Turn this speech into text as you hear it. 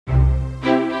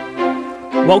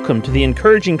Welcome to the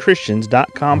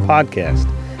EncouragingChristians.com podcast.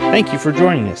 Thank you for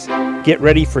joining us. Get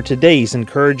ready for today's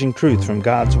encouraging truth from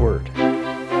God's Word.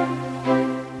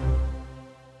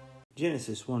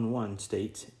 Genesis 1:1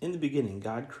 states, "In the beginning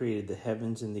God created the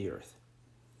heavens and the earth."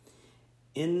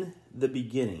 In the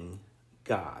beginning,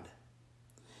 God.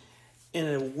 In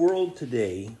a world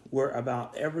today where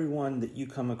about everyone that you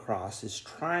come across is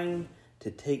trying to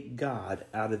take God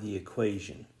out of the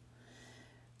equation,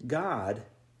 God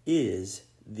is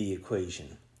the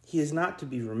equation. He is not to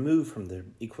be removed from the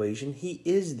equation. He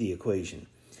is the equation.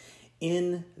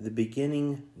 In the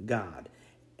beginning, God.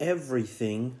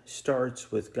 Everything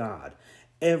starts with God.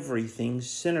 Everything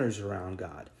centers around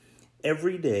God.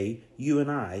 Every day, you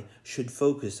and I should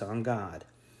focus on God.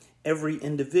 Every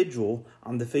individual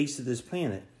on the face of this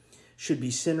planet should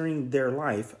be centering their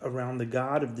life around the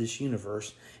God of this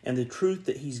universe and the truth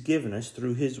that He's given us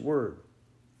through His Word.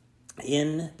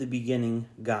 In the beginning,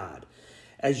 God.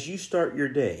 As you start your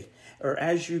day, or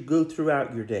as you go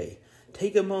throughout your day,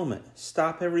 take a moment,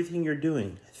 stop everything you're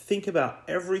doing, think about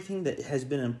everything that has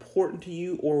been important to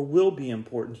you or will be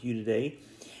important to you today,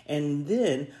 and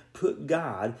then put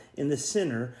God in the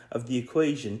center of the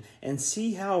equation and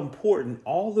see how important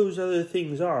all those other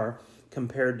things are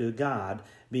compared to God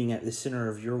being at the center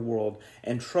of your world,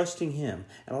 and trusting Him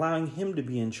and allowing Him to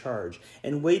be in charge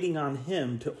and waiting on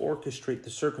Him to orchestrate the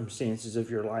circumstances of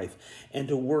your life and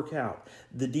to work out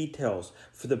the details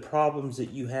for the problems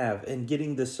that you have and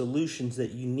getting the solutions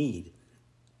that you need.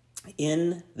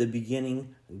 In the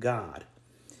beginning, God.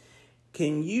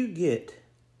 Can you get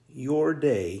your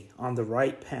day on the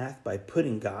right path by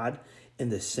putting God in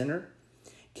the center?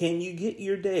 Can you get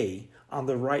your day on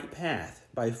the right path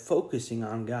by focusing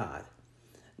on God?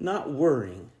 Not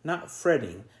worrying, not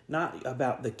fretting, not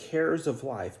about the cares of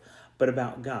life, but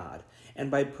about God. And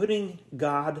by putting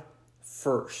God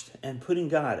first and putting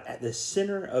God at the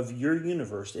center of your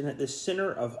universe and at the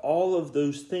center of all of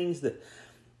those things that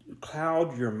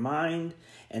cloud your mind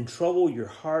and trouble your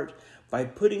heart, by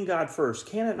putting God first,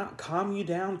 can it not calm you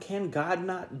down? Can God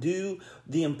not do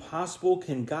the impossible?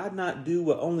 Can God not do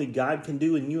what only God can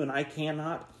do and you and I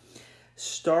cannot?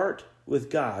 Start with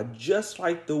God, just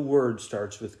like the Word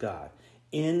starts with God.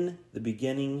 In the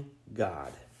beginning,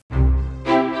 God.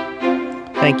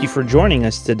 Thank you for joining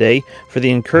us today for the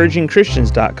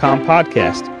EncouragingChristians.com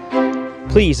podcast.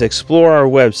 Please explore our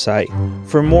website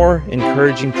for more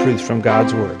encouraging truth from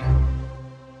God's Word.